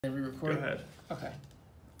Re-record? Go ahead. Okay.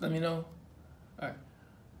 Let me know. All right.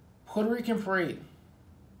 Puerto Rican Parade.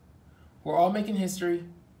 We're all making history.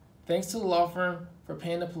 Thanks to the law firm for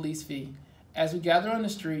paying the police fee. As we gather on the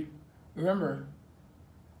street, remember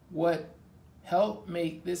what helped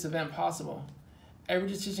make this event possible. Every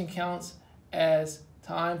decision counts as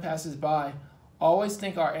time passes by. Always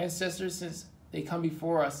thank our ancestors since they come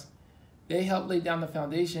before us. They helped lay down the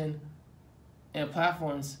foundation and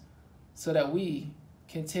platforms so that we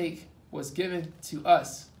can take what's given to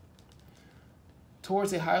us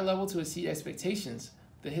towards a higher level to exceed expectations.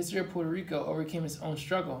 The history of Puerto Rico overcame its own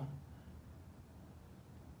struggle.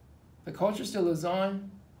 The culture still lives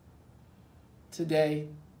on today,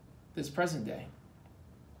 this present day.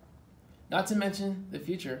 Not to mention the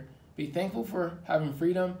future. Be thankful for having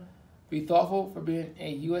freedom. Be thoughtful for being a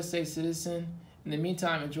USA citizen. In the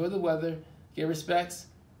meantime, enjoy the weather. Give respects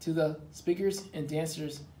to the speakers and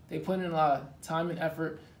dancers. They put in a lot of time and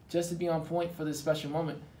effort just to be on point for this special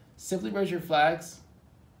moment. Simply raise your flags.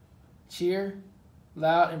 Cheer,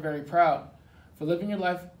 loud and very proud for living your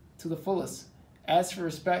life to the fullest. As for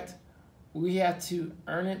respect, we have to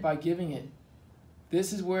earn it by giving it.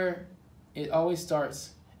 This is where it always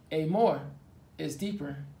starts. A more is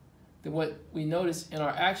deeper than what we notice in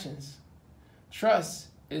our actions. Trust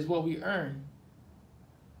is what we earn.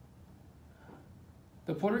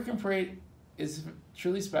 The Puerto Rican Parade is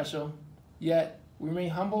truly special, yet we remain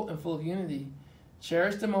humble and full of unity.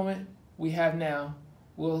 Cherish the moment we have now.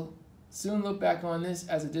 We'll soon look back on this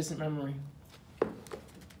as a distant memory.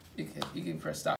 You can press stop.